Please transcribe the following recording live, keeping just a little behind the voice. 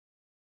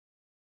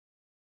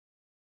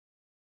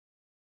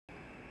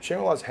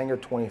Shangri-La's Hangar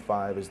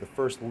 25 is the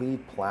first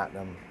LEED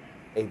Platinum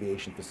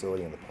aviation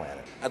facility on the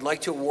planet. I'd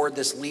like to award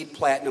this LEED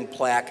Platinum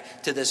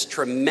plaque to this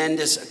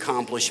tremendous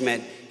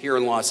accomplishment here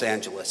in Los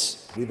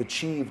Angeles. We've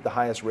achieved the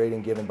highest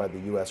rating given by the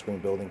U.S. Green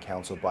Building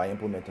Council by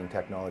implementing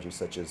technologies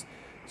such as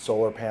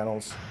solar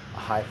panels, a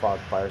high fog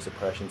fire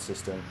suppression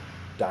system,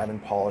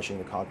 diamond polishing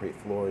the concrete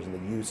floors, and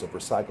the use of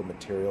recycled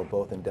material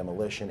both in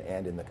demolition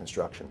and in the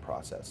construction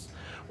process.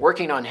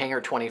 Working on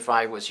Hangar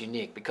 25 was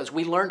unique because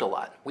we learned a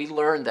lot. We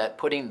learned that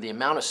putting the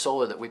amount of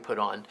solar that we put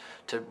on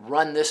to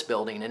run this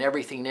building and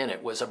everything in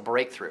it was a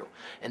breakthrough.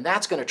 And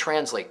that's going to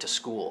translate to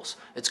schools.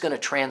 It's going to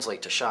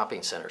translate to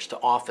shopping centers, to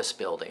office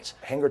buildings.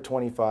 Hangar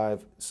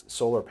 25's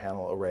solar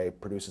panel array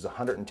produces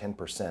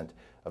 110%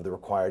 of the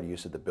required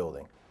use of the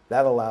building.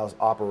 That allows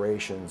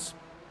operations,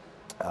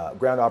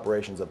 ground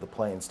operations of the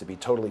planes to be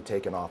totally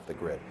taken off the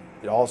grid.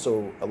 It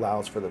also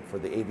allows for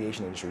the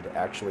aviation industry to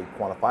actually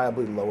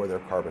quantifiably lower their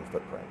carbon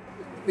footprint.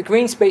 The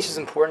green space is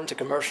important to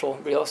commercial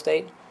real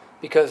estate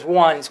because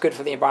one, it's good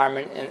for the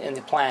environment and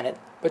the planet,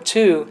 but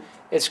two,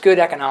 it's good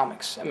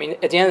economics. I mean,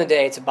 at the end of the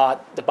day, it's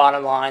about the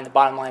bottom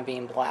line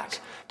being black.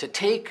 To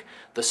take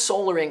the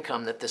solar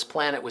income that this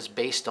planet was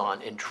based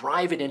on and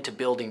drive it into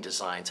building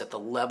designs at the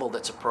level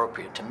that's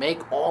appropriate, to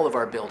make all of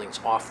our buildings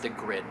off the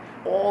grid.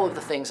 All of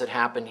the things that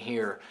happen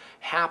here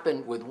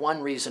happen with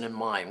one reason in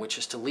mind, which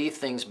is to leave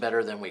things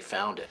better than we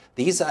found it.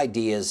 These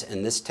ideas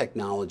and this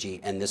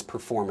technology and this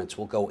performance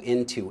will go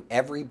into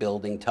every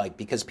building type,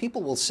 because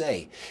people will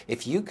say,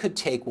 if you could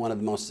take one of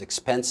the most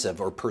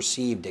expensive or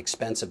perceived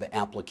expensive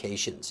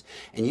applications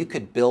and you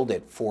could build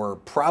it for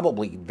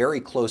probably very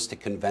close to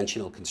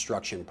conventional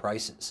construction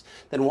prices,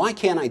 then why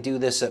can't I do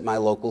this at my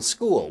local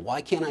school? Why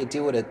can't I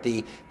do it at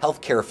the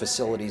healthcare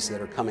facilities that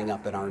are coming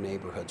up in our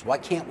neighborhoods? Why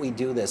can't we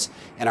do this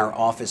in our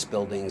office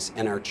buildings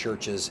and our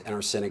churches and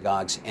our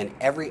synagogues and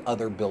every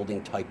other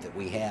building type that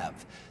we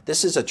have?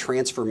 This is a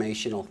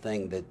transformational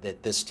thing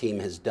that this team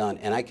has done,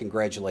 and I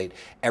congratulate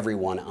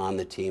everyone on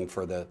the team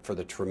for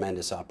the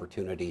tremendous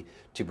opportunity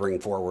to bring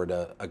forward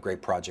a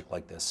great project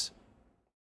like this.